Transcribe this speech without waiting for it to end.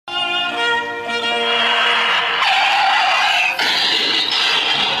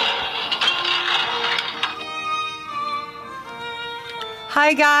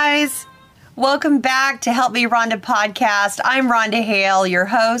Hi, guys. Welcome back to Help Me Rhonda podcast. I'm Rhonda Hale, your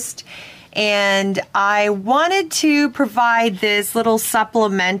host, and I wanted to provide this little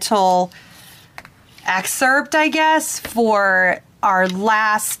supplemental excerpt, I guess, for our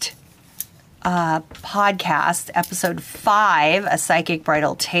last podcast, episode 5, A Psychic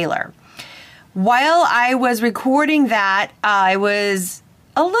Bridal Tailor. While I was recording that, I was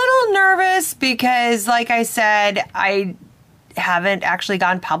a little nervous because, like I said, I haven't actually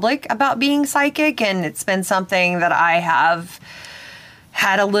gone public about being psychic, and it's been something that I have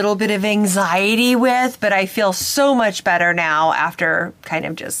had a little bit of anxiety with, but I feel so much better now after kind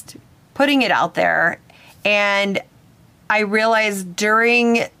of just putting it out there. And I realized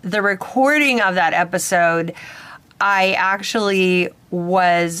during the recording of that episode, I actually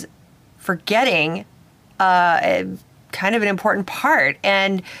was forgetting kind of an important part.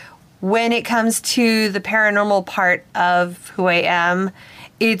 And when it comes to the paranormal part of who I am,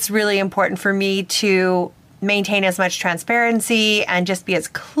 it's really important for me to maintain as much transparency and just be as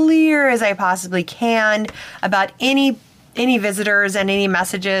clear as I possibly can about any visitors and any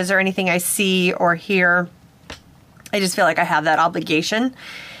messages or anything I see or hear. I just feel like I have that obligation.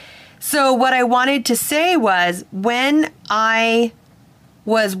 So what I wanted to say was, when I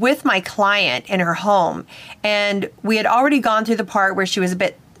was with my client in her home, and we had already gone through the part where she was a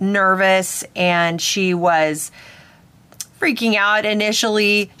bit nervous and she was freaking out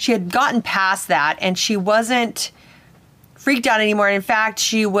initially. She had gotten past that and she wasn't freaked out anymore. In fact,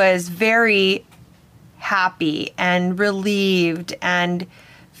 she was very happy and relieved and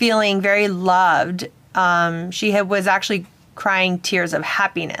feeling very loved. She was actually crying tears of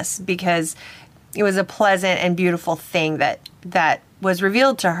happiness because it was a pleasant and beautiful thing that was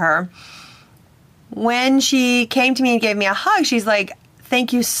revealed to her. When she came to me and gave me a hug, she's like,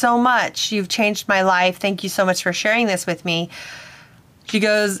 "Thank you so much. You've changed my life. Thank you so much for sharing this with me." She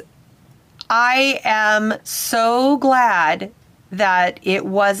goes, "I am so glad that it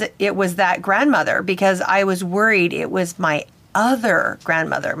was that grandmother, because I was worried it was my other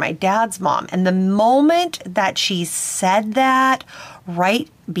grandmother, my dad's mom." And the moment that she said that, right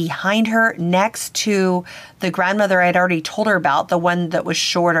behind her, next to the grandmother I'd already told her about, the one that was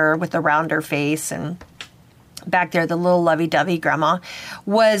shorter with the rounder face, and back there, the little lovey-dovey grandma,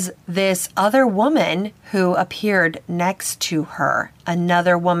 was this other woman who appeared next to her.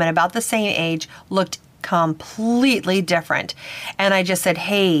 Another woman about the same age, looked completely different. And I just said,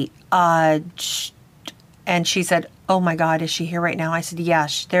 "Hey," and she said, "Oh my God, is she here right now?" I said, "Yeah,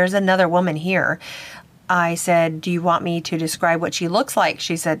 there's another woman here." I said, "Do you want me to describe what she looks like?"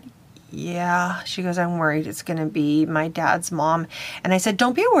 She said, "Yeah." She goes, "I'm worried it's going to be my dad's mom." And I said,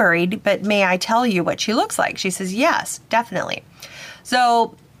 "Don't be worried, but may I tell you what she looks like?" She says, "Yes, definitely."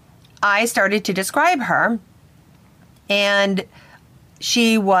 So I started to describe her, and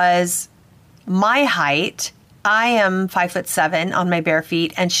she was my height. I am 5'7" on my bare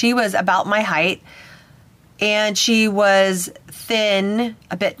feet, and she was about my height. And she was thin,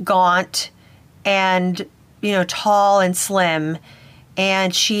 a bit gaunt, and, tall and slim.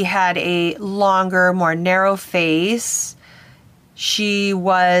 And she had a longer, more narrow face. She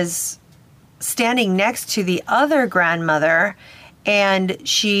was standing next to the other grandmother, and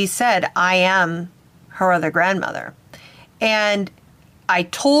she said, "I am her other grandmother." And I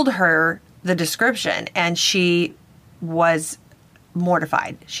told her the description, and she was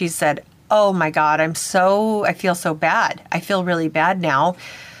mortified. She said, "Oh my God, I feel so bad. I feel really bad now.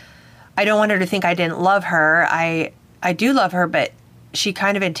 I don't want her to think I didn't love her. I do love her, but she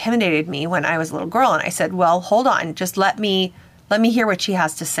kind of intimidated me when I was a little girl." And I said, "Well, hold on. Just let me hear what she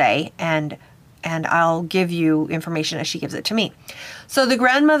has to say, and I'll give you information as she gives it to me." So the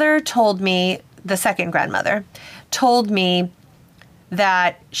grandmother told me, the second grandmother told me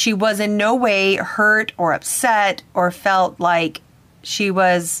that she was in no way hurt or upset or felt like she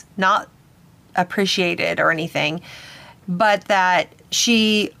was not appreciated or anything, but that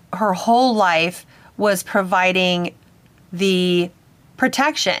her whole life was providing the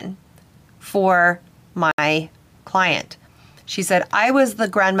protection for my client. She said, "I was the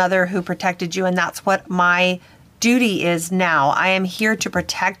grandmother who protected you, and that's what my duty is now. I am here to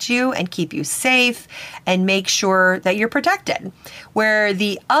protect you and keep you safe and make sure that you're protected." Where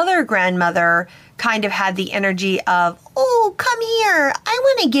the other grandmother kind of had the energy of, "Oh, come here. I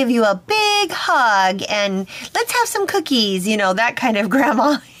want to give you a big hug and let's have some cookies," that kind of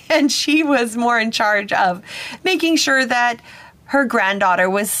grandma. And she was more in charge of making sure that her granddaughter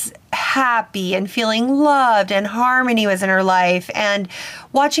was happy and feeling loved and harmony was in her life, and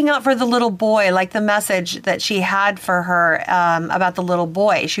watching out for the little boy, like the message that she had for her about the little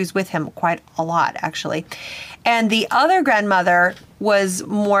boy. She was with him quite a lot, actually. And the other grandmother was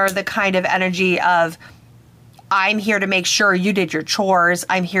more the kind of energy of, I'm here to make sure you did your chores.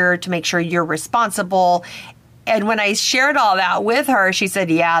 I'm here to make sure you're responsible. And when I shared all that with her, she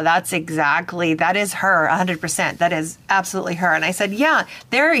said, yeah, that is her, 100%. That is absolutely her. And I said, yeah,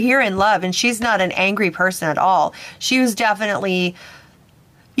 they're here in love. And she's not an angry person at all. She was definitely,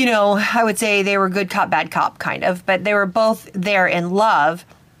 I would say they were good cop, bad cop kind of, but they were both there in love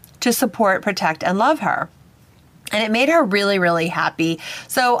to support, protect, and love her. And it made her really, really happy.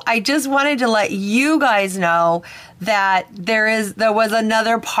 So I just wanted to let you guys know that there was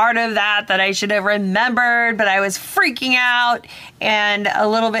another part of that I should have remembered, but I was freaking out and a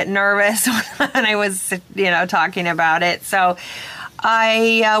little bit nervous when I was, talking about it. So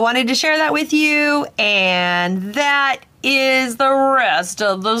I wanted to share that with you, and that is the rest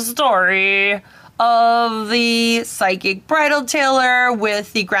of the story of the psychic bridal tailor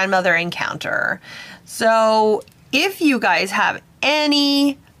with the grandmother encounter. So if you guys have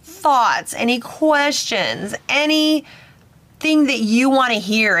any thoughts, any questions, anything that you want to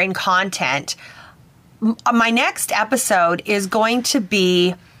hear in content, my next episode is going to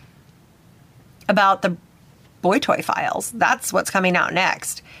be about the Boy Toy Files. That's what's coming out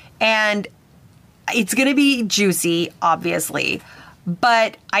next. And it's going to be juicy, obviously.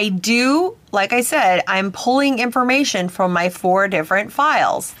 But I do, like I said, I'm pulling information from my 4 different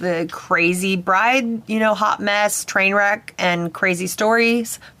files. The crazy bride, hot mess, train wreck, and crazy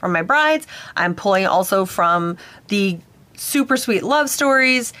stories from my brides. I'm pulling also from the super sweet love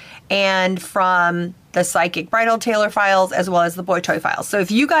stories and from the psychic bridal tailor files, as well as the Boy Toy files. So if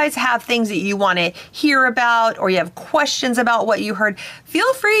you guys have things that you want to hear about, or you have questions about what you heard,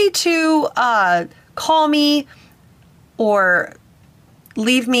 feel free to call me or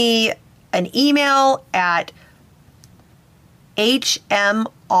leave me an email at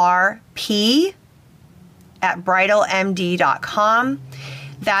hmrp@bridalmd.com.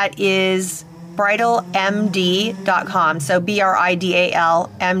 That is bridalmd.com. So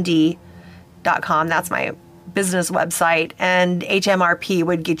bridalmd.com. That's my business website. And HMRP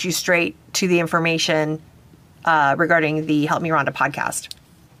would get you straight to the information regarding the Help Me Rhonda podcast.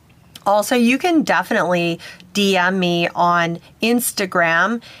 Also, you can definitely DM me on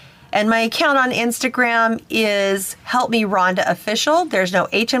Instagram. And my account on Instagram is Help Me Rhonda Official. There's no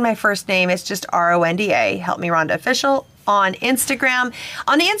H in my first name. It's just RONDA. Help Me Rhonda Official on Instagram.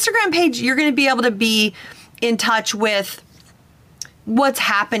 On the Instagram page, you're going to be able to be in touch with what's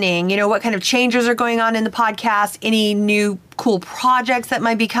happening, what kind of changes are going on in the podcast, any new cool projects that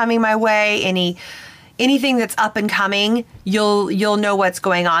might be coming my way, anything that's up and coming, you'll know what's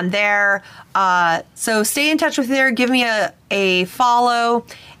going on there. So stay in touch with there. Give me a follow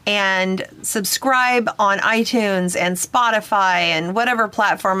and subscribe on iTunes and Spotify and whatever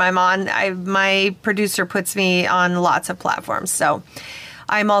platform I'm on. My producer puts me on lots of platforms. So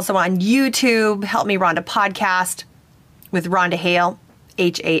I'm also on YouTube, Help Me Rhonda Podcast with Rhonda Hale,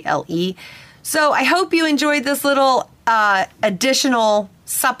 Hale. So I hope you enjoyed this little additional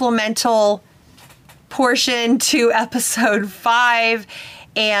supplemental portion to episode 5,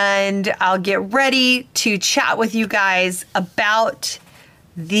 and I'll get ready to chat with you guys about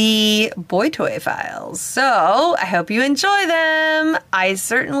the Boy Toy Files. So I hope you enjoy them. I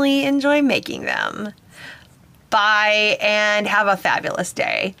certainly enjoy making them. Bye, and have a fabulous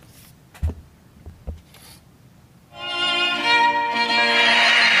day.